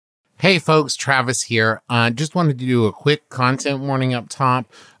Hey folks, Travis here. Just wanted to do a quick content warning up top.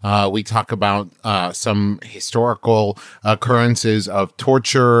 We talk about some historical occurrences of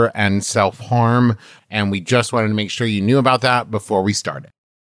torture and self-harm, and we just wanted to make sure you knew about that before we started.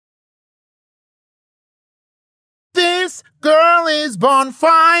 This girl is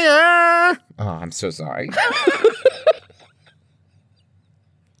bonfire. Oh, I'm so sorry.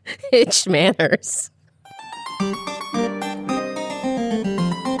 Hitch manners.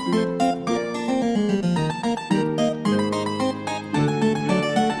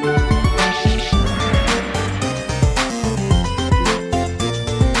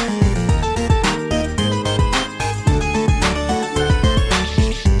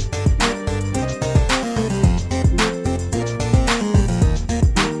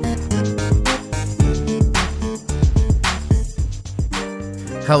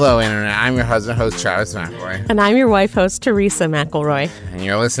 Hello, Internet. I'm your husband, host, Travis McElroy. And I'm your wife, host, Teresa McElroy. And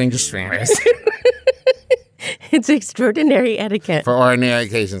you're listening to Streamers. It's extraordinary etiquette. For ordinary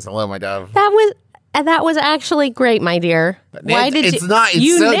occasions. Hello, my dove. That was actually great, my dear. Why did you? It's not. It's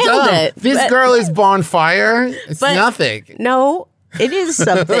you so nailed dumb. it. This girl is bonfire. It's nothing. No, it is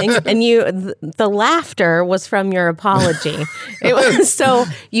something. And the laughter was from your apology. It was so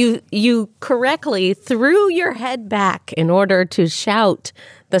you correctly threw your head back in order to shout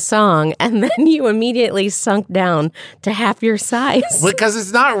the song, and then you immediately sunk down to half your size. Because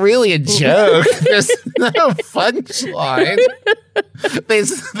it's not really a joke. There's no punchline.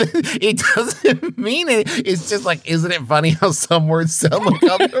 It doesn't mean it. It's just like, isn't it funny how some words sound like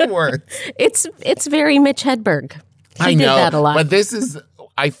other words? It's very Mitch Hedberg. I He know, did that a lot. but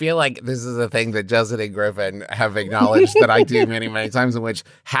I feel like this is a thing that Justin and Griffin have acknowledged that I do many, many times, in which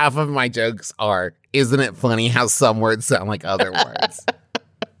half of my jokes are, isn't it funny how some words sound like other words?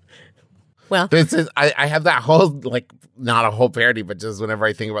 Well, I have that whole, like, not a whole parody, but just whenever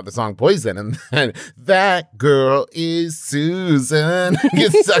I think about the song Poison, and then that girl is Susan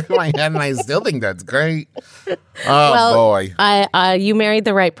gets stuck in my head, and I still think that's great. Oh, boy. You married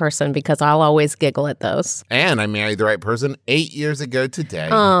the right person, because I'll always giggle at those. And I married the right person 8 years ago today.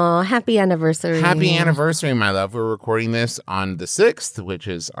 Oh, happy anniversary. Happy anniversary, my love. We're recording this on the 6th, which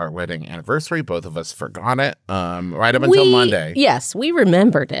is our wedding anniversary. Both of us forgot it right up until Monday. Yes, we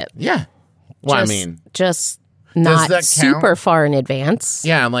remembered it. Yeah. Well, Just not that super far in advance.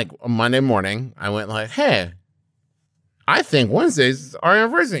 Yeah, like Monday morning, I went like, hey, I think Wednesday's our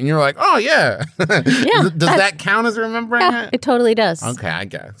anniversary. And you're like, oh, yeah. Yeah. Does that count as remembering Yeah, it? it totally does. Okay, I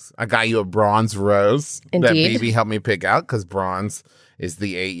guess. I got you a bronze rose that Indeed. BB helped me pick out, because bronze is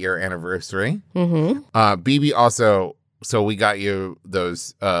the 8-year anniversary. Mm-hmm. BB also, so we got you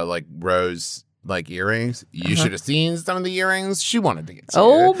those like rose like earrings. You should have seen some of the earrings she wanted to get.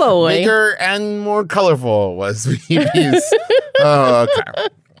 Oh, boy. Bigger and more colorful was BB's. Oh, okay.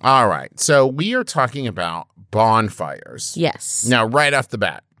 All right. So we are talking about bonfires. Yes. Now, right off the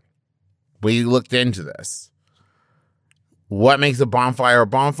bat, we looked into this. What makes a bonfire a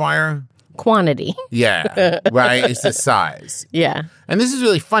bonfire? Quantity. Yeah, right. It's the size. Yeah. And this is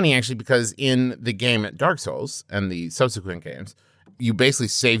really funny, actually, because in the game at Dark Souls and the subsequent games, you basically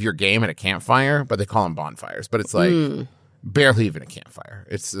save your game at a campfire, but they call them bonfires. But it's like barely even a campfire.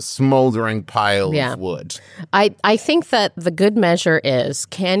 It's a smoldering pile of wood. I think that the good measure is,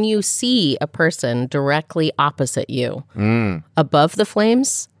 can you see a person directly opposite you? Above the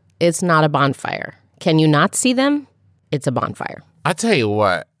flames, it's not a bonfire. Can you not see them? It's a bonfire. I tell you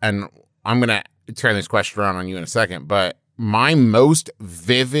what, and I'm going to turn this question around on you in a second, but my most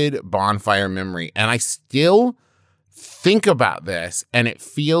vivid bonfire memory, and I still think about this, and it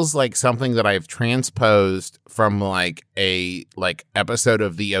feels like something that I've transposed from like a episode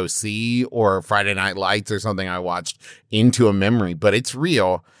of The OC or Friday Night Lights or something I watched into a memory, but it's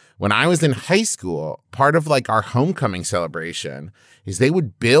real. When I was in high school, part of like our homecoming celebration is they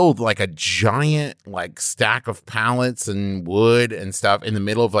would build like a giant like stack of pallets and wood and stuff in the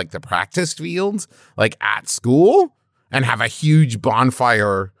middle of like the practice fields, like at school, and have a huge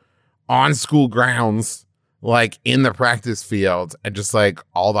bonfire on school grounds, like in the practice field, and just like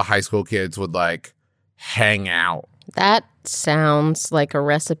all the high school kids would like hang out. That sounds like a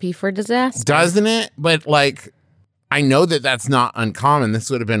recipe for disaster. Doesn't it? But like, I know that that's not uncommon. This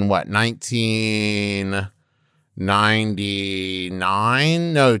would have been what,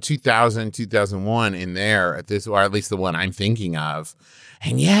 1999? No, 2000, 2001 in there at this, or at least the one I'm thinking of.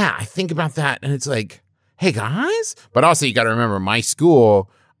 And yeah, I think about that and it's like, hey guys. But also you got to remember my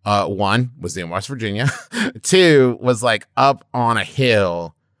school, one was in West Virginia. Two was like up on a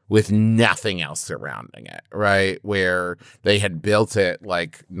hill with nothing else surrounding it, right? Where they had built it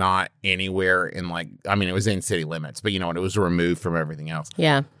like not anywhere in like, I mean, it was in city limits, but you know what? It was removed from everything else.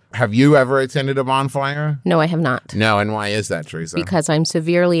 Yeah. Have you ever attended a bonfire? No, I have not. No, and why is that, Teresa? Because I'm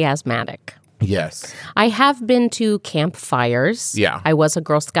severely asthmatic. Yes. I have been to campfires. Yeah. I was a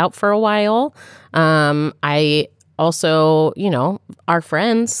Girl Scout for a while. I also, our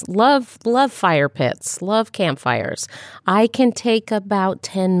friends love fire pits, love campfires. I can take about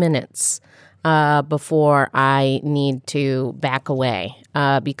 10 minutes before I need to back away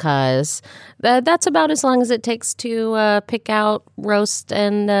because that's about as long as it takes to pick out, roast,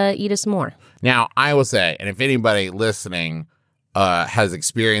 and eat a s'more. Now, I will say, and if anybody listening has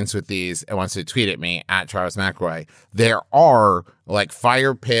experience with these and wants to tweet at me at Charles McRoy, there are like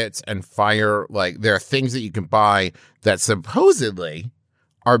fire pits and there are things that you can buy that supposedly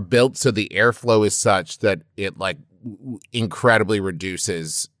are built so the airflow is such that it like incredibly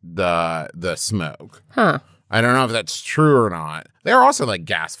reduces the smoke. Huh. I don't know if that's true or not. There are also like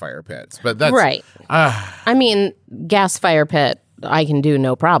gas fire pits, but that's right. I mean, gas fire pit, I can do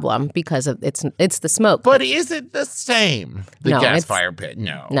no problem because it's the smoke. But is it the same? The gas fire pit?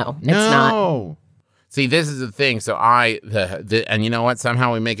 No, it's not. See, this is the thing. So and you know what?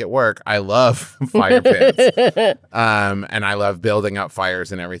 Somehow we make it work. I love fire pits, and I love building up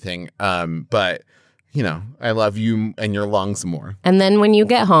fires and everything. But I love you and your lungs more. And then when you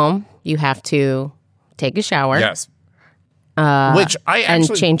get home, you have to take a shower. Yes, which I actually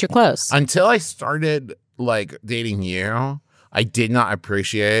and change your clothes. Until I started like dating you, I did not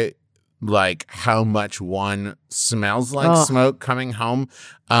appreciate like how much one smells like smoke coming home.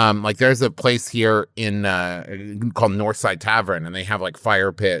 Like there's a place here in called Northside Tavern, and they have like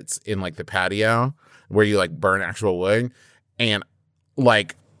fire pits in like the patio where you like burn actual wood. And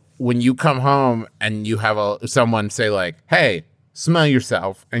like when you come home and you have someone say like, "Hey, smell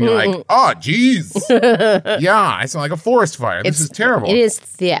yourself," and you're like, "Oh, geez, yeah, I smell like a forest fire. This is terrible." It is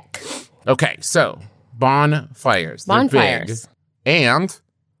thick. Okay, so bonfires. They're big, and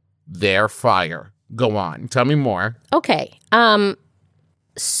they're fire. Go on. Tell me more. Okay.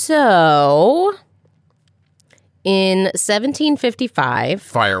 So in 1755,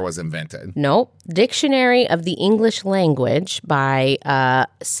 fire was invented. Nope. Dictionary of the English Language by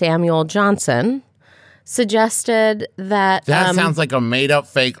Samuel Johnson suggested that... That sounds like a made-up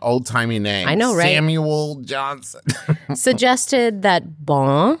fake old-timey name. I know, right? Samuel Johnson. Suggested that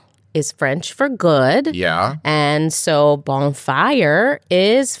bon is French for good. Yeah. And so bonfire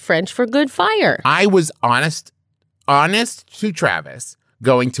is French for good fire. I was honest to Travis,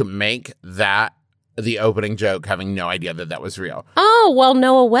 going to make that the opening joke, having no idea that was real. Oh, well,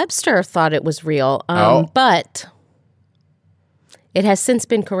 Noah Webster thought it was real. But it has since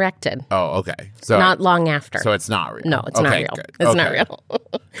been corrected. Oh, okay. So not long after. So it's not real. No, it's not real. Good. It's not real.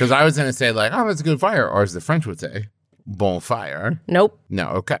 Because I was going to say like, oh, that's a good fire. Or as the French would say, bonfire. Nope. No,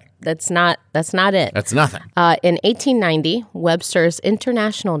 okay. That's not it. That's nothing. In 1890, Webster's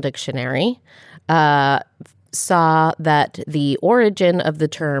International Dictionary saw that the origin of the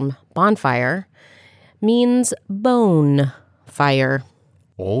term bonfire means bone fire.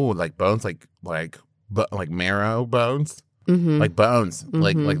 Oh, like bones, like marrow bones, like bones,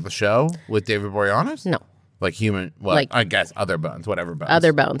 like the show with David Boreanaz. No, like human. Well, I guess other bones, whatever bones.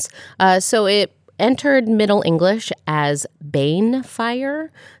 Other bones. So it entered Middle English as bane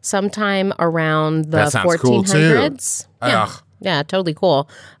fire sometime around the 1400s. Cool too. Yeah, totally cool.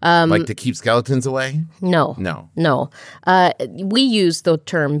 Like to keep skeletons away? No. We use the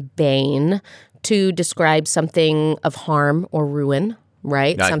term bane to describe something of harm or ruin,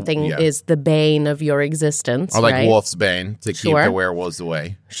 right? Something is the bane of your existence. Or like right? wolf's bane to keep the werewolves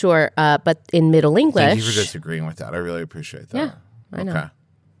away. Sure. But in Middle English... Thank you for disagreeing with that. I really appreciate that. Yeah, I know.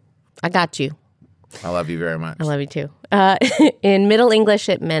 I got you. I love you very much. I love you too. In Middle English,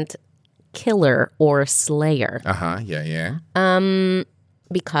 it meant killer or slayer. Yeah.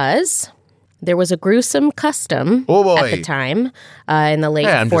 Because there was a gruesome custom at the time in the late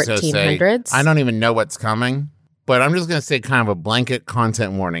 1400s. I don't even know what's coming, but I'm just going to say kind of a blanket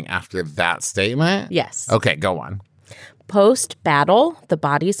content warning after that statement. Yes. Okay, go on. Post-battle, the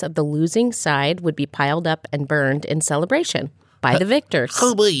bodies of the losing side would be piled up and burned in celebration by the victors.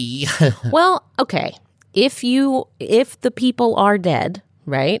 Well, okay. If the people are dead,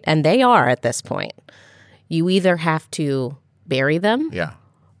 right, and they are at this point, you either have to bury them,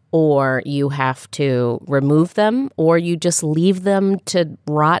 or you have to remove them, or you just leave them to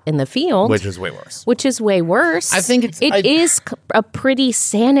rot in the field, which is way worse. I think it is a pretty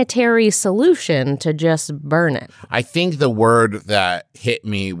sanitary solution to just burn it. I think the word that hit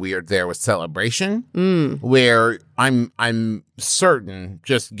me weird there was celebration, where I'm certain,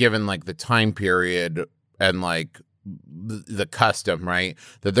 just given like the time period and like the custom, right?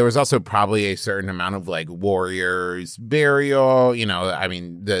 That there was also probably a certain amount of like warriors burial. I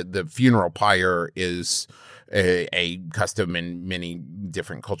mean, the funeral pyre is a custom in many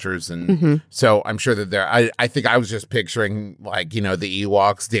different cultures, and so I'm sure that I think I was just picturing like the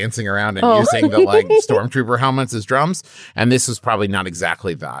Ewoks dancing around and using the like stormtrooper helmets as drums, and this was probably not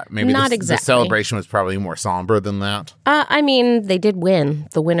exactly that. Maybe not the exactly. celebration was probably more somber than that. I mean, they did win.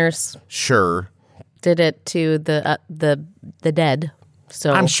 The winners Sure. did it to the dead.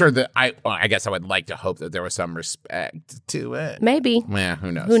 So I'm sure that I guess I would like to hope that there was some respect to it. maybe. Yeah,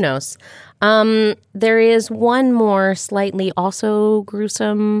 who knows? Who knows? There is one more slightly also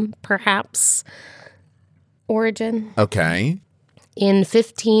gruesome, perhaps, origin. Okay. In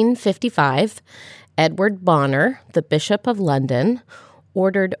 1555, Edward Bonner, the Bishop of London,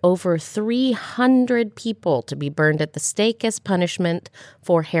 ordered over 300 people to be burned at the stake as punishment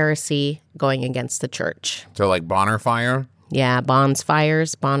for heresy going against the church. So like Bonner fire? Yeah, Bonner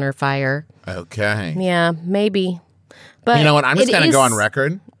fire. Okay. Yeah, maybe. But you know what? I'm just going to go on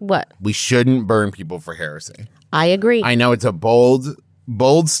record. What? We shouldn't burn people for heresy. I agree. I know it's a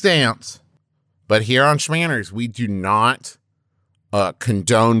bold stance, but here on Schmanners, we do not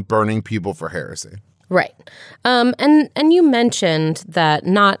condone burning people for heresy. Right. And you mentioned that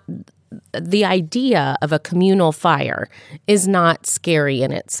the idea of a communal fire is not scary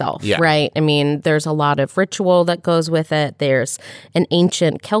in itself, right? I mean, there's a lot of ritual that goes with it. There's an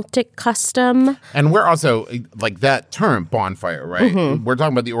ancient Celtic custom. And we're also, like that term, bonfire, right? Mm-hmm. We're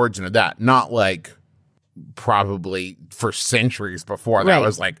talking about the origin of that, not like probably for centuries before that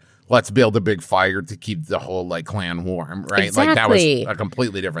was like, let's build a big fire to keep the whole like clan warm, right? Exactly. Like that was a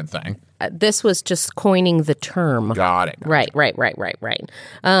completely different thing. This was just coining the term. Got it. Right.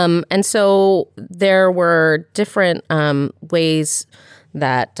 And so there were different ways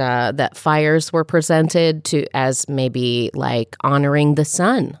that fires were presented to as maybe like honoring the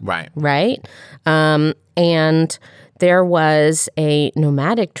sun. Right. And there was a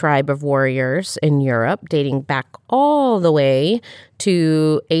nomadic tribe of warriors in Europe dating back all the way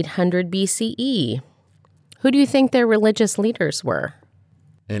to 800 BCE. Who do you think their religious leaders were?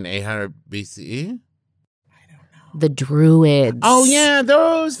 In 800 BCE? The Druids. Oh, yeah,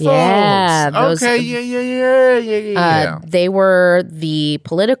 those folks. Yeah. Okay, yeah. They were the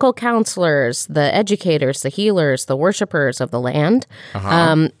political counselors, the educators, the healers, the worshipers of the land.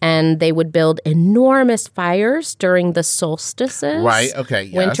 And they would build enormous fires during the solstices. Right, okay,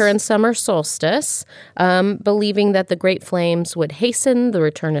 yes. Winter and summer solstice, believing that the great flames would hasten the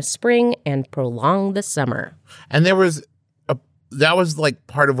return of spring and prolong the summer. And there was... that was like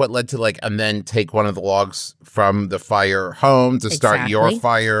part of what led to like, and then take one of the logs from the fire home to start your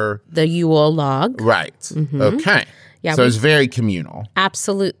fire. The Yule log. Right. Mm-hmm. Okay. Yeah, so it's very communal.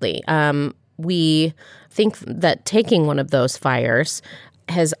 Absolutely. We think that taking one of those fires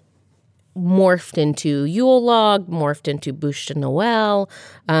has morphed into Yule log, morphed into Bûche de Noël,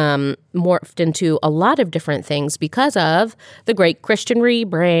 morphed into a lot of different things because of the great Christian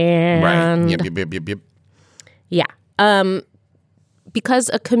rebrand. Right. Yep. Yeah. Because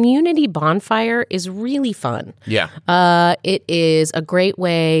a community bonfire is really fun. Yeah. It is a great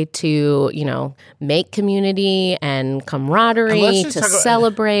way to, make community and camaraderie, to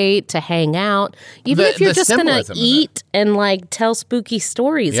celebrate, to hang out. Even if you're just going to eat and like tell spooky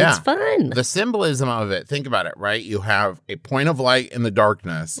stories, it's fun. The symbolism of it, think about it, right? You have a point of light in the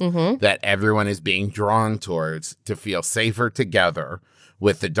darkness that everyone is being drawn towards to feel safer together,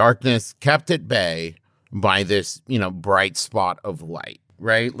 with the darkness kept at bay by this, bright spot of light,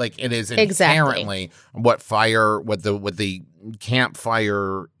 right? Like it is inherently what the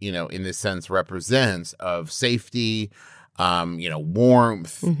campfire, in this sense represents of safety,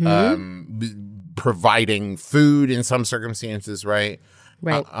 warmth, providing food in some circumstances, right?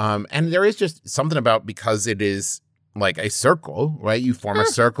 Right. And there is just something about, because it is like a circle, right? You form a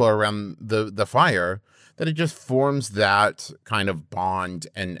circle around the fire, that it just forms that kind of bond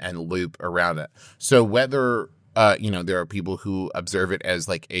and loop around it. So whether, there are people who observe it as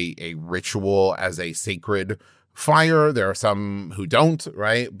like a ritual, as a sacred fire, there are some who don't,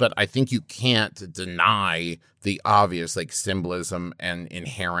 right? But I think you can't deny the obvious like symbolism and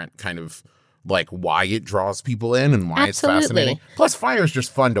inherent kind of like why it draws people in and why it's fascinating. Plus, fire is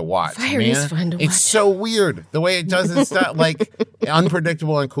just fun to watch. Fire is fun to watch. It's so weird the way it does its stuff, like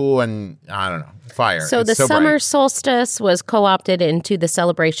unpredictable and cool, and I don't know. Fire. So the summer solstice was co-opted into the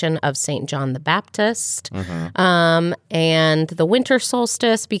celebration of St. John the Baptist, and the winter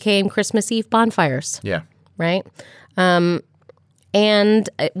solstice became Christmas Eve bonfires. Yeah. Right? And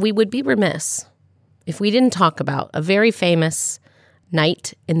we would be remiss if we didn't talk about a very famous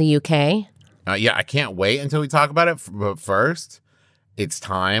night in the UK Yeah, I can't wait until we talk about it. But first, it's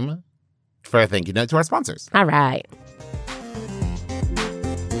time for a thank you note to our sponsors. All right.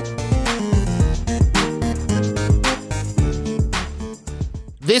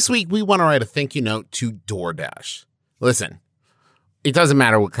 This week, we want to write a thank you note to DoorDash. Listen, it doesn't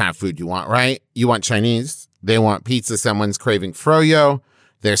matter what kind of food you want, right? You want Chinese. They want pizza. Someone's craving froyo.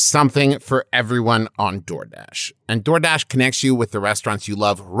 There's something for everyone on DoorDash. And DoorDash connects you with the restaurants you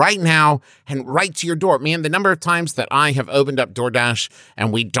love right now and right to your door. Man, the number of times that I have opened up DoorDash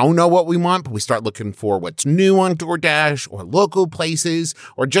and we don't know what we want, but we start looking for what's new on DoorDash or local places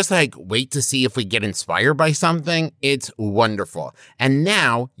or just like wait to see if we get inspired by something. It's wonderful. And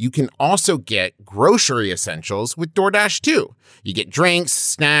now you can also get grocery essentials with DoorDash too. You get drinks,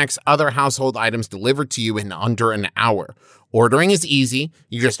 snacks, other household items delivered to you in under an hour. Ordering is easy.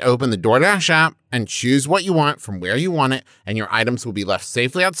 You just open the DoorDash app and choose what you want from where you want it, and your items will be left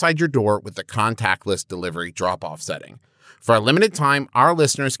safely outside your door with the contactless delivery drop-off setting. For a limited time, our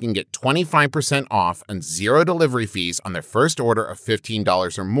listeners can get 25% off and 0 delivery fees on their first order of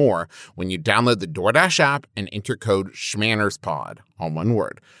 $15 or more when you download the DoorDash app and enter code SCHMANNERSPOD, all one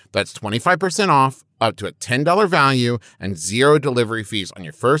word. That's 25% off, up to a $10 value, and 0 delivery fees on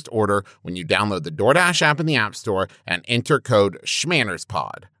your first order when you download the DoorDash app in the App Store and enter code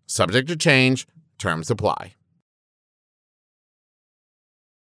SCHMANNERSPOD. Subject to change. Terms apply.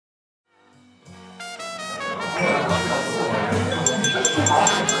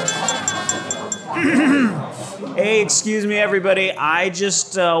 Hey, excuse me, everybody. I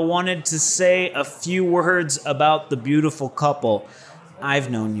just wanted to say a few words about the beautiful couple.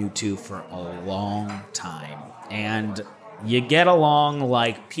 I've known you two for a long time, and you get along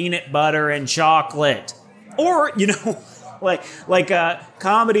like peanut butter and chocolate. Or, like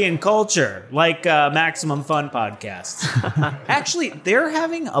comedy and culture, like Maximum Fun podcasts. Actually, they're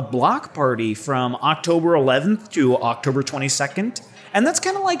having a block party from October 11th to October 22nd, and that's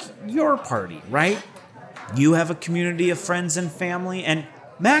kind of like your party, right? You have a community of friends and family, and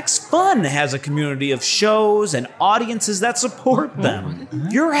Max Fun has a community of shows and audiences that support them.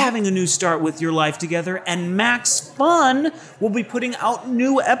 You're having a new start with your life together, and Max Fun will be putting out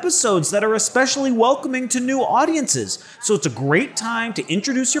new episodes that are especially welcoming to new audiences. So it's a great time to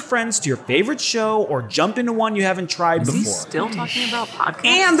introduce your friends to your favorite show or jump into one you haven't tried before. Is he still talking about podcasts?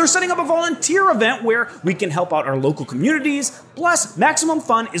 And they're setting up a volunteer event where we can help out our local communities. Plus, Maximum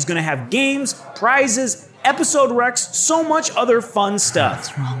Fun is going to have games, prizes, episode recs, so much other fun stuff.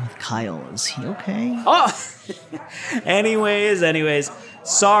 What's wrong with Kyle? Is he okay? Oh, anyways,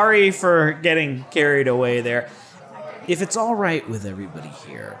 sorry for getting carried away there. If it's all right with everybody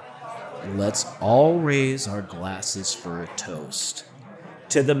here, let's all raise our glasses for a toast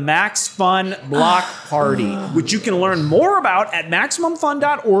to the Max Fun Block Party, which you can learn more about at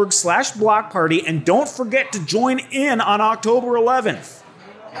MaximumFun.org/block party, and don't forget to join in on October 11th.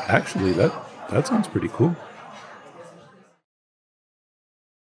 Actually, that sounds pretty cool.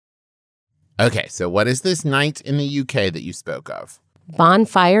 Okay, so what is this night in the UK that you spoke of?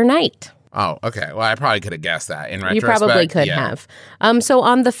 Bonfire night. Oh, okay. Well, I probably could have guessed that in retrospect. You probably could have. So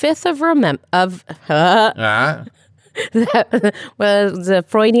on the 5th of was a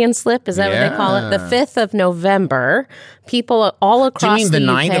Freudian slip? Is that what they call it? The 5th of November, people all across the UK. Do you mean the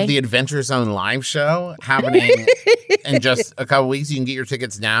night of the Adventure Zone live show happening in just a couple weeks? You can get your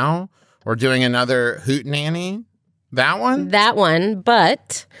tickets now. We're doing another Hootenanny. That one? That one,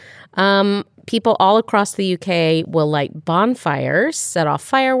 but people all across the UK will light bonfires, set off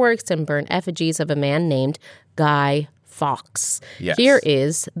fireworks, and burn effigies of a man named Guy Fawkes. Yes. Here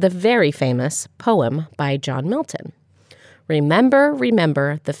is the very famous poem by John Milton. Remember,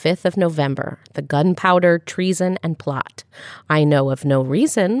 remember the 5th of November, the gunpowder treason and plot. I know of no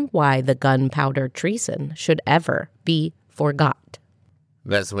reason why the gunpowder treason should ever be forgot.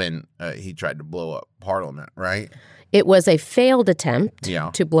 That's when he tried to blow up Parliament, right? It was a failed attempt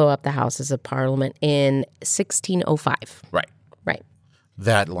Yeah. to blow up the Houses of Parliament in 1605. Right. Right.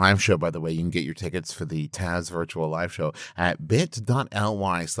 That live show, by the way, you can get your tickets for the Taz virtual live show at bit.ly/TAZ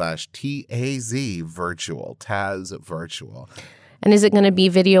virtual, Taz virtual. And is it going to be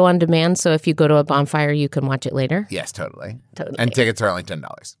video on demand? So if you go to a bonfire, you can watch it later? Yes, totally. Totally. And tickets are only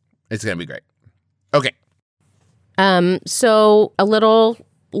 $10. It's going to be great. Okay. So a little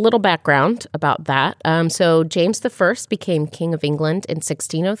background about that. So James I became King of England in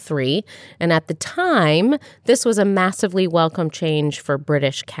 1603. And at the time, this was a massively welcome change for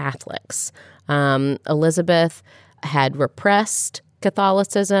British Catholics. Elizabeth had repressed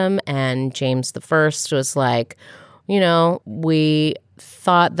Catholicism, and James I was like, we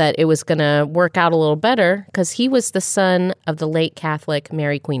thought that it was going to work out a little better because he was the son of the late Catholic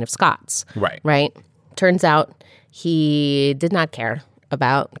Mary Queen of Scots. Right. Right? Turns out he did not care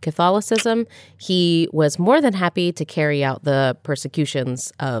about Catholicism. He was more than happy to carry out the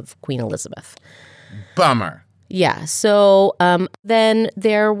persecutions of Queen Elizabeth. Bummer. Yeah. So then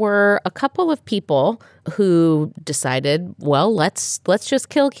there were a couple of people who decided, well, let's just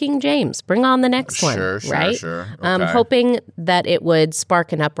kill King James. Bring on the next one. Right? Sure. Okay. Hoping that it would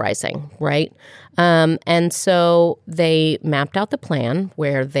spark an uprising, right? And so they mapped out the plan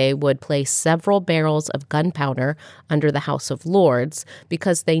where they would place several barrels of gunpowder under the House of Lords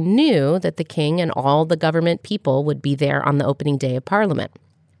because they knew that the king and all the government people would be there on the opening day of Parliament.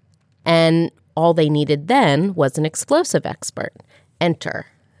 And all they needed then was an explosive expert. Enter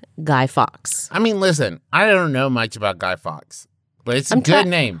Guy Fawkes. I mean, listen, I don't know much about Guy Fawkes, but it's a good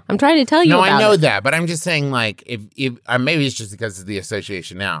name. I'm trying to tell you about I know it. that, but I'm just saying, like, if maybe it's just because of the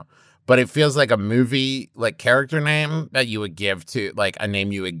association now, but it feels like a movie, like, character name that you would give to, like, a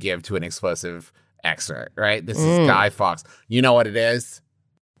name you would give to an explosive expert, right? This is Guy Fawkes. You know what it is?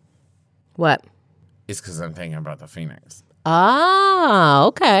 What? It's because I'm thinking about the Phoenix. Ah,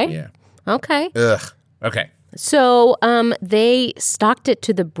 okay. Yeah. Okay. Ugh. Okay. So they stocked it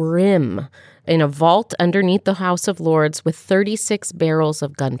to the brim in a vault underneath the House of Lords with 36 barrels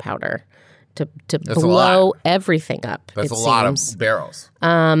of gunpowder to blow everything up. That's it a lot of seems. barrels.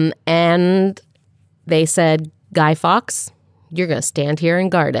 And they said, Guy Fawkes, you're going to stand here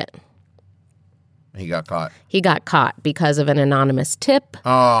and guard it. He got caught. He got caught because of an anonymous tip.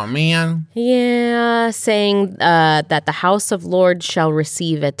 Oh, man. Yeah, saying that the House of Lords shall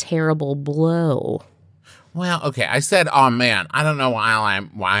receive a terrible blow. Well, okay. I said, oh, man. I don't know why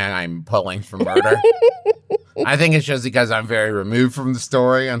I'm pulling for murder. I think it's just because I'm very removed from the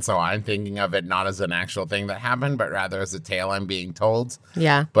story, and so I'm thinking of it not as an actual thing that happened, but rather as a tale I'm being told.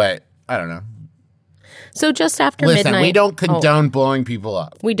 Yeah. But I don't know. So just after Listen, midnight. we don't condone blowing people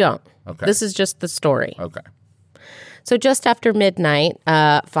up. We don't. Okay. This is just the story. Okay. So just after midnight,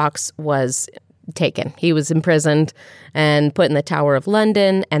 Fawkes was taken. He was imprisoned and put in the Tower of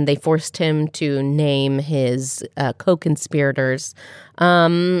London, and they forced him to name his co-conspirators.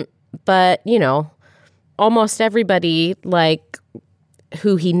 But, you know, almost everybody, like,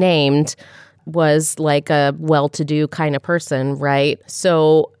 who he named was like a well-to-do kind of person, right?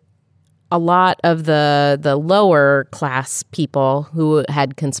 So a lot of the lower class people who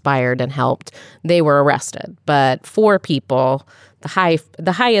had conspired and helped, they were arrested. But 4 people, the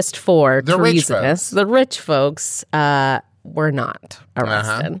highest 4 The rich treasonous, folks. the rich folks were not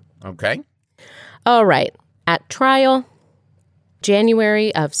arrested. Okay. All right. At trial,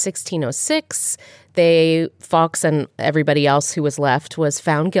 January of 1606, Fawkes and everybody else who was left was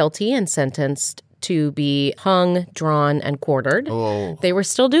found guilty and sentenced to be hung, drawn, and quartered. Oh. They were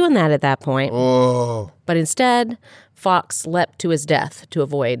still doing that at that point. Oh. But instead, Fawkes leapt to his death to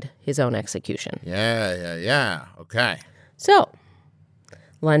avoid his own execution. Yeah. Okay. So,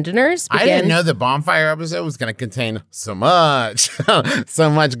 Londoners began... I didn't know the bonfire episode was going to contain so much,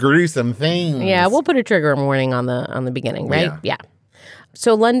 so much gruesome things. Yeah, we'll put a trigger warning on the beginning, right? Yeah.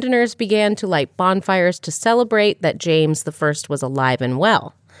 So Londoners began to light bonfires to celebrate that James I was alive and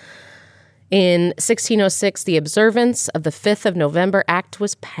well. In 1606, the observance of the 5th of November Act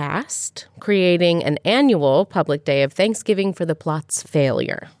was passed, creating an annual public day of thanksgiving for the plot's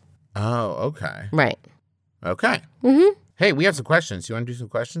failure. Oh, okay. Right. Okay. Mm-hmm. Hey, we have some questions. You want to do some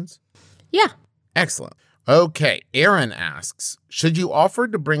questions? Yeah. Excellent. Okay. Aaron asks, should you offer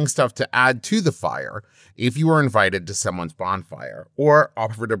to bring stuff to add to the fire if you were invited to someone's bonfire, or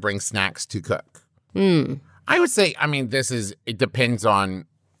offer to bring snacks to cook? I would say, I mean, it depends on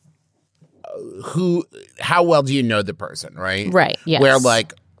how well do you know the person, right? Right, yes. Where,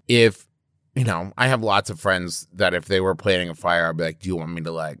 like, if, you know, I have lots of friends that if they were planning a fire, I'd be like, do you want me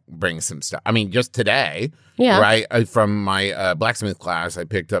to, like, bring some stuff? I mean, just today, right, from my blacksmith class, I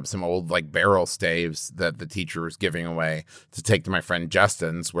picked up some old, like, barrel staves that the teacher was giving away to take to my friend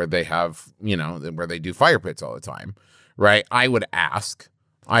Justin's, where they have, you know, where they do fire pits all the time, right? I would ask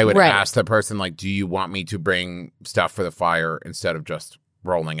the person, like, do you want me to bring stuff for the fire instead of just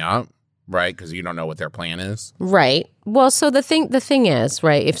rolling up? Right, because you don't know what their plan is. Right. Well, so the thing is,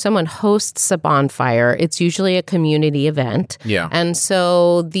 right, if someone hosts a bonfire, it's usually a community event. Yeah. And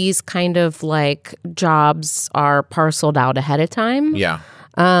so these kind of like jobs are parceled out ahead of time. Yeah.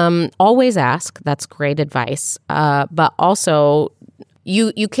 Always ask. That's great advice. But also,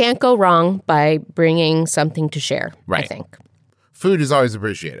 you can't go wrong by bringing something to share, Right. I think. Food is always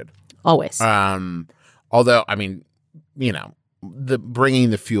appreciated. Always. Although, I mean, you know, the bringing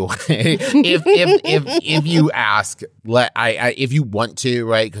the fuel. if you ask, if you want to,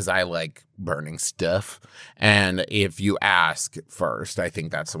 right? Because I like burning stuff, and if you ask first, I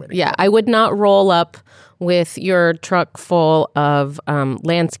think that's the way to Yeah, go. I would not roll up with your truck full of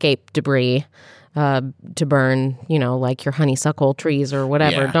landscape debris to burn, like your honeysuckle trees or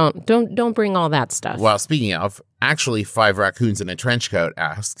whatever. Yeah. Don't bring all that stuff. Well, speaking of, actually, 5 raccoons in a trench coat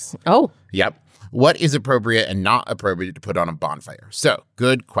asks, Oh, yep, what is appropriate and not appropriate to put on a bonfire? So,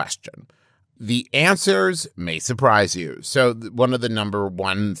 good question. The answers may surprise you. So, one of the number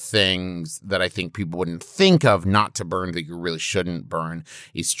one things that I think people wouldn't think of not to burn that you really shouldn't burn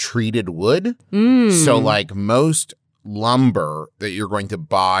is treated wood. So, like most lumber that you're going to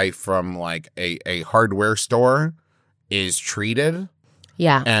buy from like a hardware store is treated.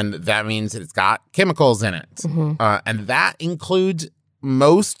 yeah. And that means that it's got chemicals in it. And that includes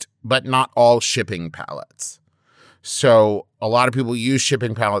most, but not all shipping pallets. So a lot of people use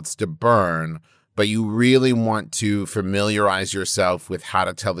shipping pallets to burn, but you really want to familiarize yourself with how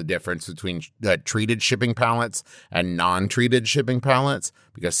to tell the difference between treated shipping pallets and non-treated shipping pallets,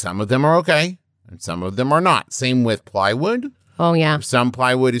 because some of them are okay and some of them are not. Same with plywood. Oh, yeah. Some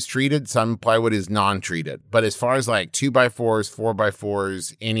plywood is treated, some plywood is non-treated. But as far as like 2x4s,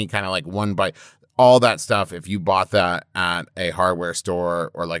 4x4s, any kind of like 1x, all that stuff, if you bought that at a hardware store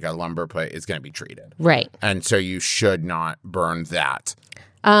or like a lumber place, it's going to be treated. Right. And so you should not burn that.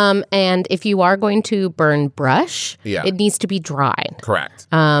 And if you are going to burn brush, Yeah. it needs to be dried. Correct.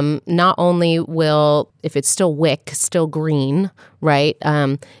 Not only will, if it's still wick, still green, right,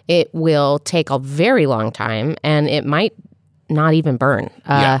 it will take a very long time, and it might not even burn.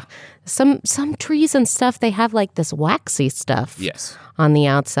 Yeah. Some trees and stuff, they have like this waxy stuff Yes. on the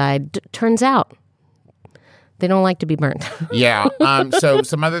outside. Turns out they don't like to be burnt. Yeah. So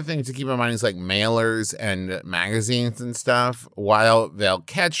some other things to keep in mind is like mailers and magazines and stuff. While they'll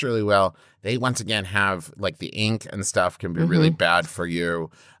catch really well, they once again have like the ink and stuff can be really bad for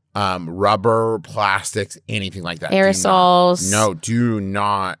you. Rubber, plastics, anything like that. Aerosols. Do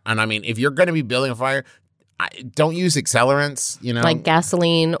not. And I mean, if you're going to be building a fire, don't use accelerants, Like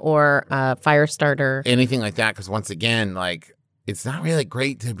gasoline or fire starter. anything like that. Because once again, like it's not really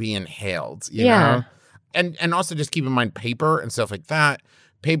great to be inhaled, you Yeah. know? And also just keep in mind paper and stuff like that.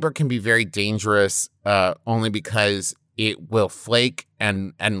 Paper can be very dangerous only because it will flake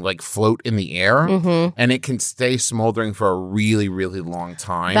and like float in the air, and it can stay smoldering for a really, really long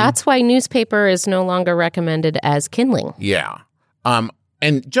time. That's why newspaper is no longer recommended as kindling. Yeah.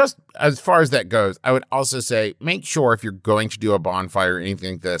 And just as far as that goes, I would also say make sure if you're going to do a bonfire or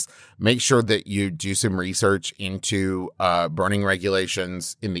anything like this, make sure that you do some research into burning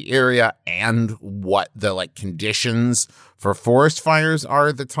regulations in the area and what the like conditions for forest fires are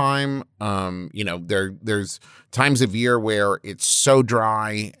at the time. There's times of year where it's so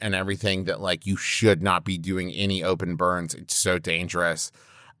dry and everything that like you should not be doing any open burns. It's so dangerous.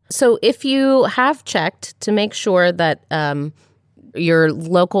 So if you have checked to make sure that your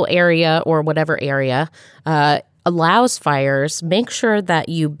local area or whatever area allows fires, make sure that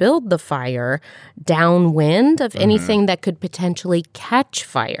you build the fire downwind of anything that could potentially catch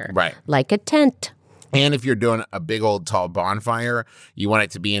fire. Right. Like a tent. And if you're doing a big old tall bonfire, you want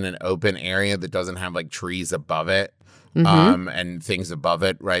it to be in an open area that doesn't have like trees above it. And things above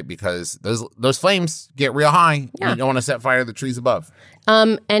it, right? Because those flames get real high. Yeah. You don't want to set fire to the trees above.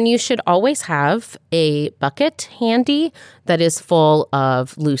 And you should always have a bucket handy that is full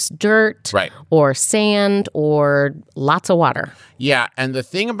of loose dirt Right. or sand or lots of water. Yeah, and the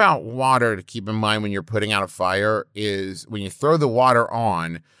thing about water to keep in mind when you're putting out a fire is when you throw the water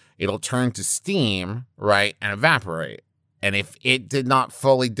on, it'll turn to steam, right, and evaporate. And if it did not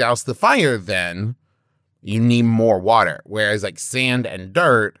fully douse the fire, then you need more water. Whereas like sand and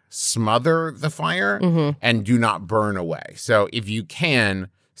dirt smother the fire and do not burn away. So if you can,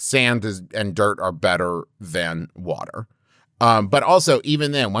 sand and dirt are better than water. But also,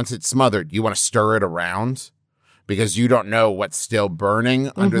 even then, once it's smothered, you want to stir it around because you don't know what's still burning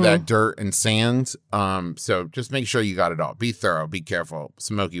under that dirt and sand. So just make sure you got it all. Be thorough. Be careful.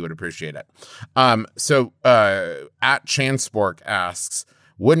 Smokey would appreciate it. So at Chanspork asks,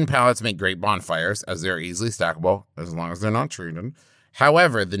 wooden pallets make great bonfires as they're easily stackable as long as they're not treated.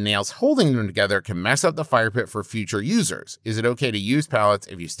 However, the nails holding them together can mess up the fire pit for future users. Is it okay to use pallets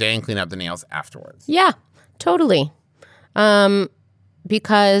if you stay and clean up the nails afterwards? Yeah, totally.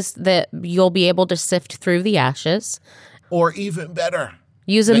 Because you'll be able to sift through the ashes. Or even better,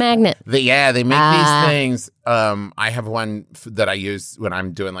 Use a magnet. they make these things. I have one that I use when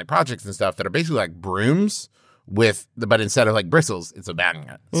I'm doing like projects and stuff that are basically like brooms but instead of like bristles, it's a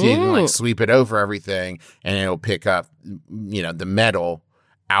magnet. So you can like sweep it over everything and it'll pick up, the metal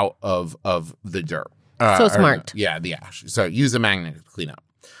out of the dirt. So smart. The ash. So use a magnet to clean up.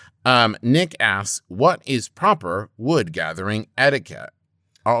 Nick asks, what is proper wood gathering etiquette?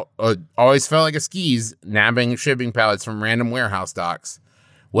 Always felt like a skis nabbing shipping pallets from random warehouse docks.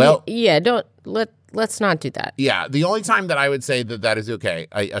 Well, let's not do that. Yeah, the only time that I would say that is okay,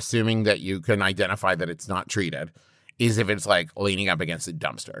 assuming that you can identify that it's not treated, is if it's like leaning up against a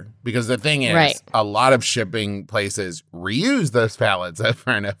dumpster. Because the thing is, a lot of shipping places reuse those pallets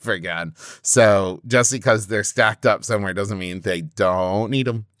over and over again. So just because they're stacked up somewhere doesn't mean they don't need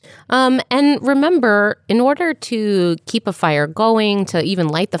them. And remember, in order to keep a fire going, to even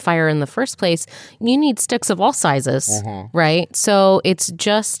light the fire in the first place, you need sticks of all sizes, right? So it's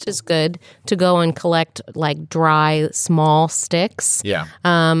just as good to go and collect like dry, small sticks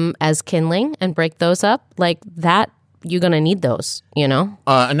as kindling and break those up like that. You're going to need those,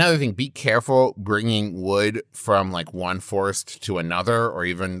 Another thing, be careful bringing wood from like one forest to another or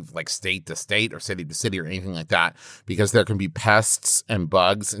even like state to state or city to city or anything like that, because there can be pests and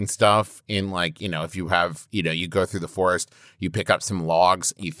bugs and stuff in like, if you have, you go through the forest, you pick up some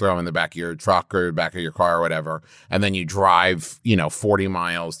logs, you throw them in the back of your truck or back of your car or whatever, and then you drive, 40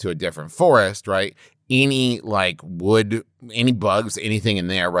 miles to a different forest, right? Any like wood, any bugs, anything in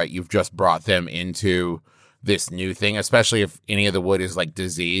there, right? You've just brought them into this new thing, especially if any of the wood is like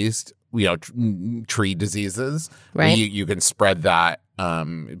diseased, tree diseases. Right. You can spread that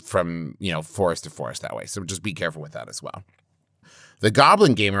from, forest to forest that way. So just be careful with that as well. The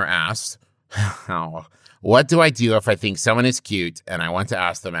Goblin Gamer asks, what do I do if I think someone is cute and I want to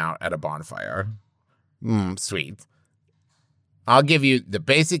ask them out at a bonfire? Sweet. I'll give you the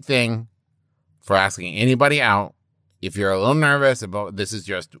basic thing for asking anybody out. If you're a little nervous about this, is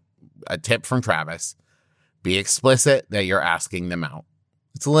just a tip from Travis. Be explicit that you're asking them out.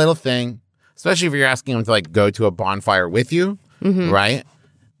 It's a little thing, especially if you're asking them to like go to a bonfire with you, right?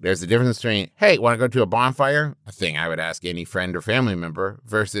 There's a difference between, hey, want to go to a bonfire? A thing I would ask any friend or family member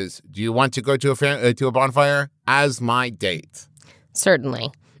versus, do you want to go to a bonfire as my date?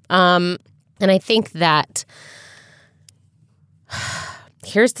 Certainly. And I think that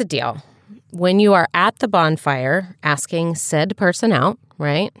here's the deal. When you are at the bonfire asking said person out,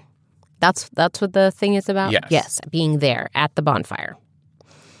 right? That's what the thing is about? Yes, being there at the bonfire.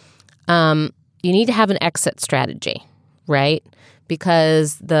 You need to have an exit strategy, right?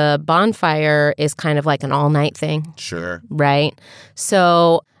 Because the bonfire is kind of like an all-night thing. Sure. Right?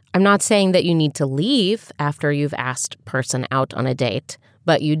 So I'm not saying that you need to leave after you've asked person out on a date,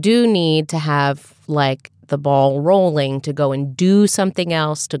 but you do need to have like the ball rolling to go and do something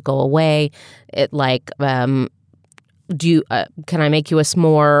else, to go away. Can I make you a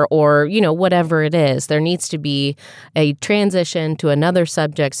s'more or, whatever it is. There needs to be a transition to another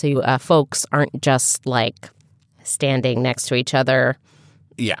subject so you folks aren't just like standing next to each other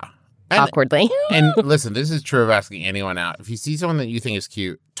awkwardly. And listen, this is true of asking anyone out. If you see someone that you think is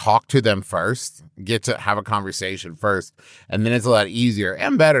cute, talk to them first, get to have a conversation first, and then it's a lot easier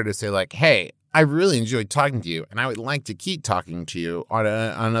and better to say like, hey, I really enjoyed talking to you, and I would like to keep talking to you on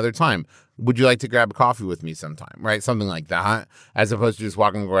another time. Would you like to grab a coffee with me sometime, right? Something like that, as opposed to just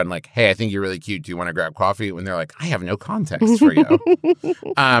walking around like, hey, I think you're really cute. Do you want to grab coffee? When they're like, I have no context for you.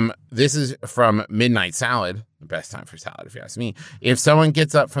 This is from Midnight Salad, the best time for salad, if you ask me. If someone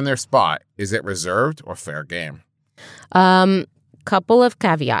gets up from their spot, is it reserved or fair game? Couple of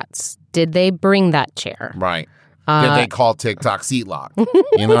caveats. Did they bring that chair? Right. Did they call TikTok seat lock?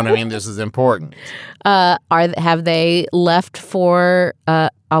 You know what I mean? This is important. Have they left for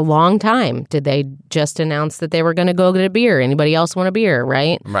a long time? Did they just announce that they were going to go get a beer? Anybody else want a beer,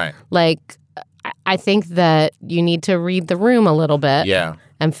 right? Right. Like, I think that you need to read the room a little bit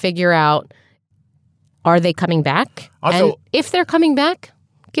and figure out, are they coming back? Also, and if they're coming back,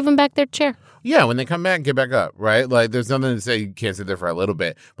 give them back their chair. Yeah, when they come back, get back up, right? Like, there's nothing to say you can't sit there for a little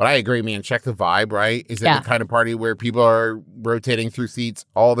bit. But I agree, man. Check the vibe, right? Is it the kind of party where people are rotating through seats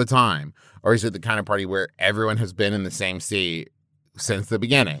all the time? Or is it the kind of party where everyone has been in the same seat since the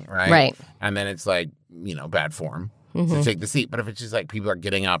beginning, right? Right. And then it's like, bad form to take the seat. But if it's just like people are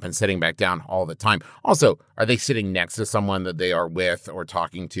getting up and sitting back down all the time. Also, are they sitting next to someone that they are with or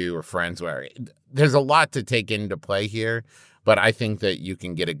talking to or friends with? There's a lot to take into play here. But I think that you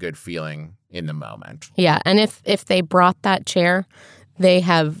can get a good feeling in the moment. Yeah, and if they brought that chair, they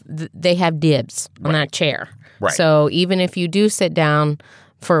have dibs on that chair. Right. So even if you do sit down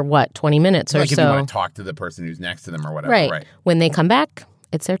for 20 minutes or like so, if you want to talk to the person who's next to them or whatever. Right. When they come back,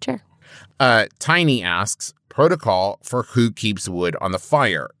 it's their chair. Tiny asks, protocol for who keeps wood on the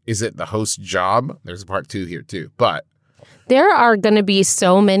fire? Is it the host's job? There's a part 2 here too, but There are going to be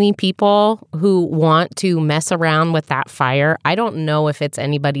so many people who want to mess around with that fire. I don't know if it's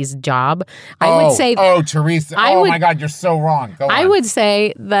anybody's job. I would say, Teresa. I would- my God, you're so wrong. Go I on. would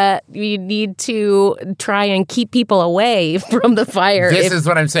say that you need to try and keep people away from the fire. This is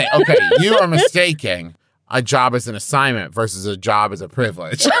what I'm saying. Okay, you are mistaking a job as an assignment versus a job as a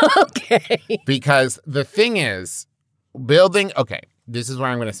privilege. okay. Because the thing is, building, okay, this is where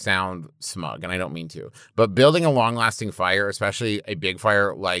I'm going to sound smug, and I don't mean to, but building a long-lasting fire, especially a big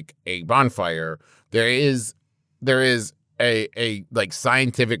fire like a bonfire, there is a like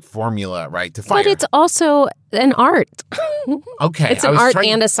scientific formula, right, to fire. But it's also an art. Okay. It's an art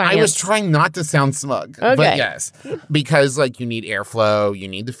and a science. I was trying not to sound smug, but Okay. yes, because like you need airflow, you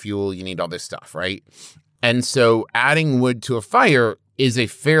need the fuel, you need all this stuff, right? And so adding wood to a fire is a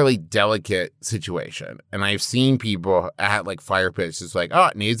fairly delicate situation. And I've seen people at like fire pits just like, oh,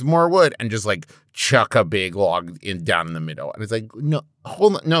 it needs more wood, and just like chuck a big log down in the middle. And it's like, no,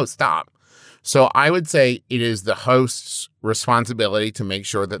 hold on, no, stop. So I would say it is the host's responsibility to make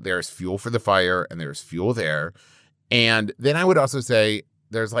sure that there's fuel for the fire and there's fuel there. And then I would also say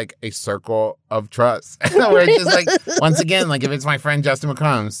there's like a circle of trust where it's just like, once again, like if it's my friend Justin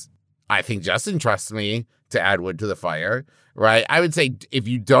McCombs, I think Justin trusts me to add wood to the fire, right? I would say if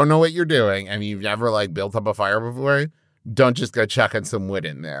you don't know what you're doing and you've never like built up a fire before, don't just go chucking some wood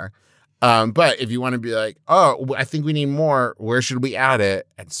in there. But if you want to be like, oh, I think we need more, where should we add it?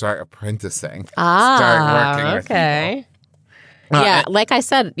 And start apprenticing. Start working with okay. people. Yeah, like I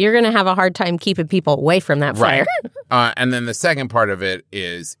said, you're going to have a hard time keeping people away from that fire. And then the second part of it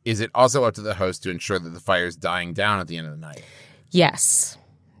is it also up to the host to ensure that the fire is dying down at the end of the night? Yes.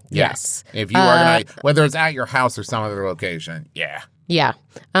 Yes. If you organize, whether it's at your house or some other location, yeah. Yeah.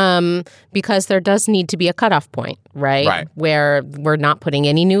 Because there does need to be a cutoff point, right? Right. Where we're not putting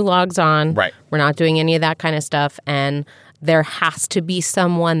any new logs on. Right. We're not doing any of that kind of stuff. And there has to be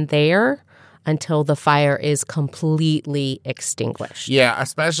someone there until the fire is completely extinguished. Yeah,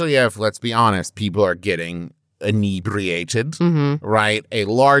 especially if, let's be honest, people are getting inebriated, right? A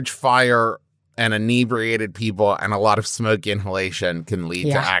large fire and inebriated people and a lot of smoke inhalation can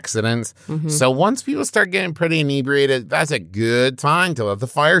lead to accidents. So once people start getting pretty inebriated, that's a good time to let the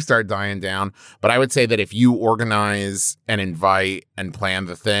fire start dying down. But I would say that if you organize and invite and plan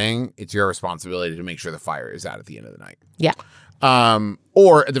the thing, it's your responsibility to make sure the fire is out at the end of the night. Yeah.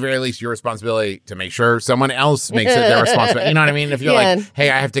 Or at the very least, your responsibility to make sure someone else makes it their responsibility. You know what I mean? If you're Yeah. like,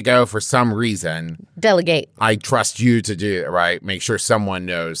 hey, I have to go for some reason, Delegate. I trust you to do it, right? Make sure someone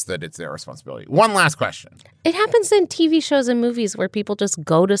knows that it's their responsibility. One last question. It happens in TV shows and movies where people just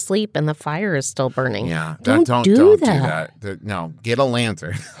go to sleep and the fire is still burning. Yeah. Don't do that. No, get a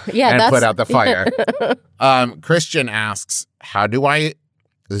lantern Yeah, and that's put out the fire. Christian asks,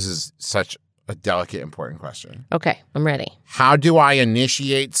 this is such a delicate, important question. Okay, I'm ready. How do I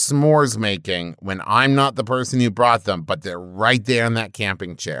initiate s'mores making when I'm not the person who brought them, but they're right there in that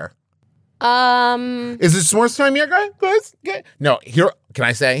camping chair? Is it s'mores time yet, guys? No, here, can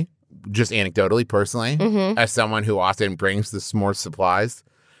I say, just anecdotally, personally, as someone who often brings the s'mores supplies,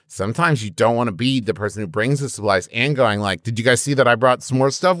 sometimes you don't want to be the person who brings the supplies and going like, did you guys see that I brought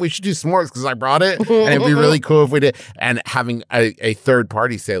s'mores stuff? We should do s'mores because I brought it. And it'd be really cool if we did. And having a third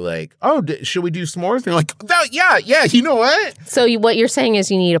party say like, oh, should we do s'mores? And you're like, yeah, you know what? So what you're saying is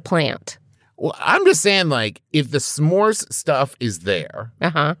you need a plant. Well, I'm just saying like, if the s'mores stuff is there,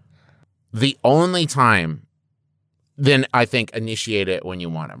 the only time, then I think initiate it when you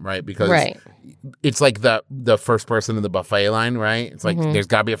want them, right? Because it's like the first person in the buffet line, right? It's like there's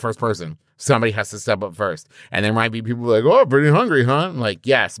got to be a first person. Somebody has to step up first. And there might be people like, oh, pretty hungry, huh? I'm like,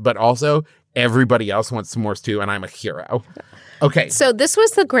 yes, but also everybody else wants s'mores too, and I'm a hero. Okay. So this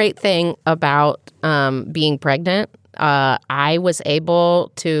was the great thing about being pregnant. I was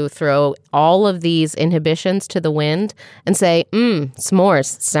able to throw all of these inhibitions to the wind and say,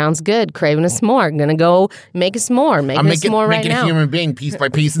 s'mores, sounds good. Craving a s'more. I'm going to go make a s'more. Making a s'more right now. I'm making a human being piece by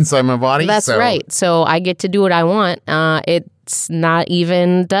piece inside my body. That's right. So I get to do what I want. It's not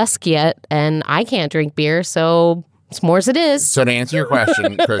even dusk yet, and I can't drink beer, so s'mores it is. So to answer your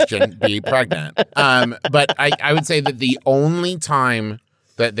question, Christian, be pregnant. But I would say that the only time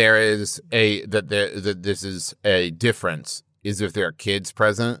that there is that this is a difference is if there are kids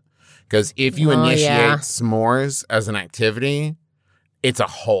present. Because if you initiate s'mores as an activity, it's a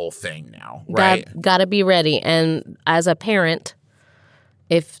whole thing now, right? Got to be ready. And as a parent,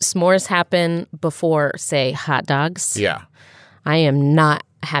 if s'mores happen before, say, hot dogs, Yeah. I am not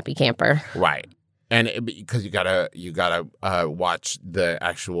a happy camper. Right. And because you gotta watch the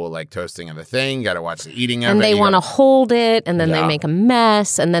actual like toasting of the thing, you gotta watch the eating of it. And they want to hold it, and then they Yeah. make a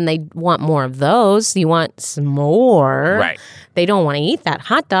mess, and then they want more of those. You want some more. Right. They don't want to eat that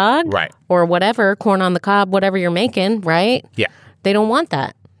hot dog. Right. Or whatever, corn on the cob, whatever you're making, right? Yeah. They don't want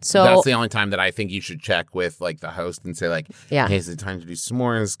that. So That's the only time that I think you should check with like the host and say like, Yeah. hey, is it time to do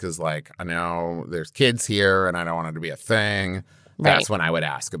s'mores? Because like I know there's kids here and I don't want it to be a thing. That's when I would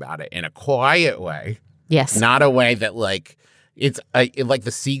ask about it in a quiet way, yes. not a way that like it's like the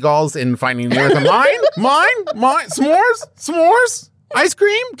seagulls in Finding Nemo. mine, s'mores, ice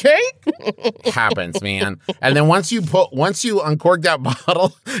cream, cake. Happens, man. And then once you uncork that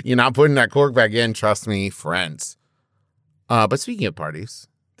bottle, you're not putting that cork back in. Trust me, friends. But speaking of parties,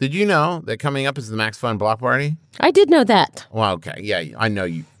 did you know that coming up is the Max Fun Block Party? I did know that. Well, okay. Yeah, I know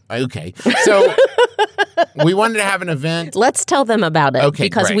you. Okay. So we wanted to have an event. Let's tell them about it. Okay,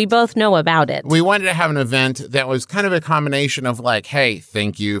 because great. we both know about it. We wanted to have an event that was kind of a combination of like, hey,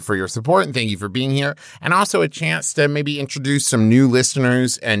 thank you for your support and thank you for being here. And also a chance to maybe introduce some new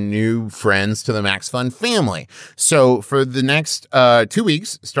listeners and new friends to the Max Fun family. So for the next 2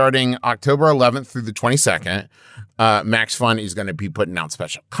 weeks, starting October 11th through the 22nd, Max Fun is going to be putting out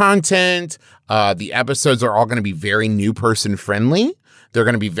special content. The episodes are all going to be very new person friendly. They're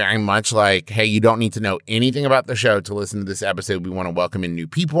going to be very much like, hey, you don't need to know anything about the show to listen to this episode. We want to welcome in new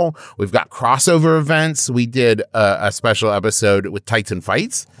people. We've got crossover events. We did a special episode with Titan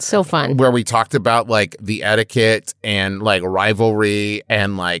Fights. So fun. Where we talked about like the etiquette and like rivalry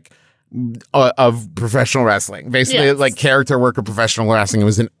and like of professional wrestling. Basically, Yes. like character work of professional wrestling. It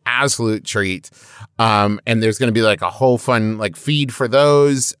was an absolute treat. And there's going to be like a whole fun like feed for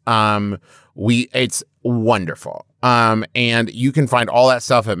those. It's wonderful. And you can find all that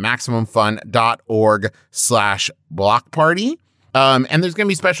stuff at MaximumFun.org/block party. And there's going to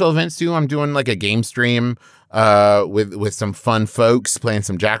be special events too. I'm doing like a game stream with some fun folks playing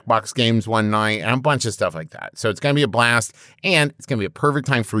some Jackbox games one night and a bunch of stuff like that. So it's going to be a blast, and it's going to be a perfect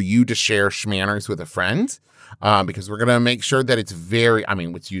time for you to share schmanners with a friend. Because we're going to make sure that it's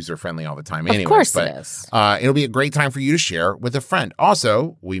it's user-friendly all the time anyway. Of course but, it is. It'll be a great time for you to share with a friend.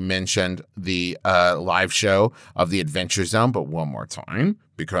 Also, we mentioned the live show of the Adventure Zone, but one more time,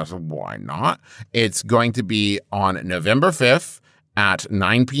 because why not? It's going to be on November 5th at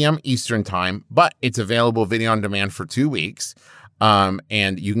 9 p.m. Eastern Time, but it's available video on demand for 2 weeks.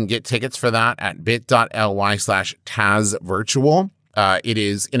 And you can get tickets for that at bit.ly/TazVirtual. It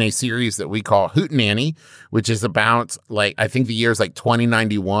is in a series that we call Hootenanny, which is about like, I think the year is like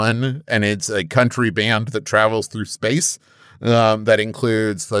 2091, and it's a country band that travels through space. That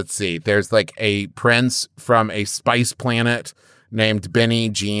includes, let's see, there's like a prince from a spice planet named Benny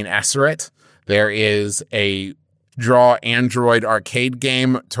Jean Esseret. There is a draw android arcade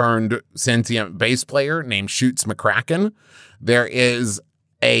game turned sentient bass player named Shoots McCracken. There is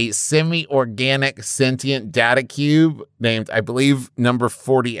a semi-organic sentient data cube named, I believe, number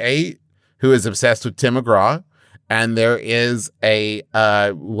 48, who is obsessed with Tim McGraw. And there is a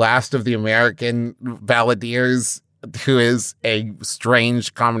last of the American Balladeers who is a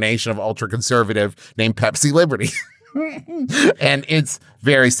strange combination of ultra-conservative named Pepsi Liberty. And it's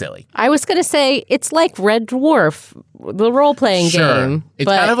very silly. I was going to say it's like Red Dwarf, the role-playing game. It's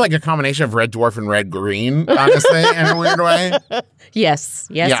but kind of like a combination of Red Dwarf and Red Green, honestly, in a weird way. yes,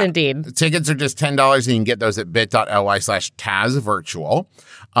 Yeah. indeed. Tickets are just $10, and you can get those at bit.ly/TazVirtual.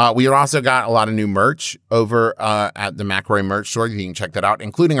 We also got a lot of new merch over at the McRoy merch store. You can check that out,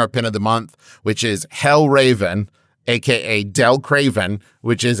 including our pin of the month, which is Hell Raven, a.k.a. Del Craven,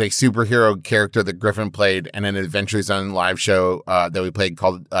 which is a superhero character that Griffin played in an Adventure Zone live show that we played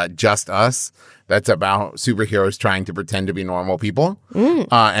called Just Us. That's about superheroes trying to pretend to be normal people.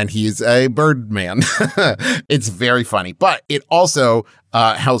 And he's a bird man. It's very funny. But it also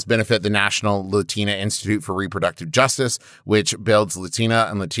helps benefit the National Latina Institute for Reproductive Justice, which builds Latina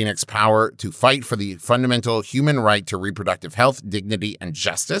and Latinx power to fight for the fundamental human right to reproductive health, dignity, and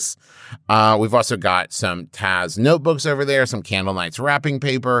justice. We've also got some Taz notebooks over there, some Candle Nights wrapping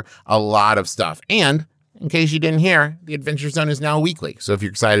paper, a lot of stuff. And in case you didn't hear, the Adventure Zone is now weekly. So if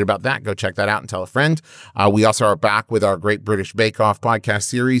you're excited about that, go check that out and tell a friend. We also are back with our Great British Bake Off podcast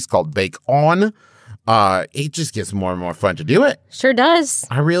series called Bake On. It just gets more and more fun to do it. Sure does.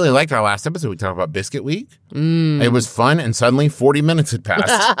 I really liked our last episode. We talked about Biscuit Week. It was fun, and suddenly 40 minutes had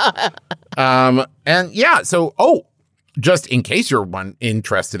passed. And yeah, so, just in case you're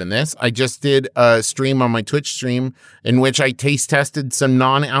interested in this, I just did a stream on my Twitch stream in which I taste tested some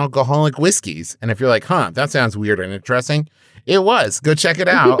non-alcoholic whiskeys. And if you're like, that sounds weird and interesting, it was. Go check it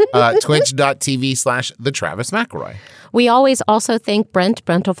out. Twitch.tv/TheTravis McElroy. We always also thank Brent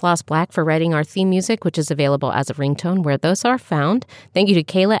Brentalfloss Black for writing our theme music, which is available as a ringtone where those are found. Thank you to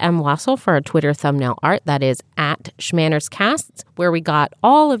Kayla M. Wassel for our Twitter thumbnail art. That is at SchmannersCasts, where we got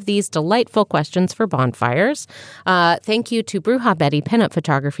all of these delightful questions for bonfires. Thank you to Bruja Betty Pinup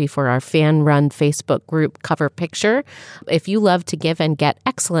Photography for our fan-run Facebook group cover picture. If you love to give and get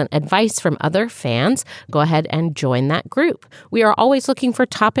excellent advice from other fans, go ahead and join that group. We are always looking for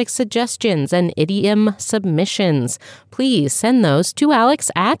topic suggestions and idiom submissions. Please send those to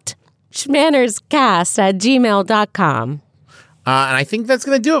Alex at schmannerscast@gmail.com. And I think that's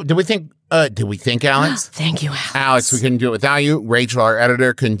going to do it. Did we think, Alex? Thank you, Alex. Alex, we couldn't do it without you. Rachel, our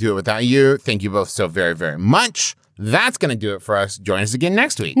editor, couldn't do it without you. Thank you both so very, very much. That's going to do it for us. Join us again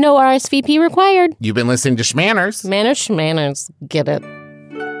next week. No RSVP required. You've been listening to Schmanners. Schmanners. Get it.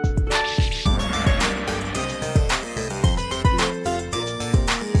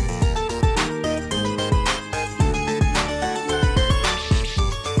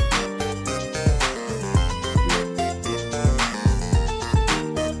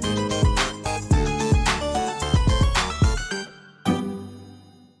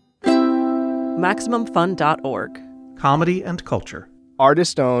 MaximumFun.org. Comedy and culture.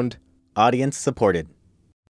 Artist owned. Audience supported.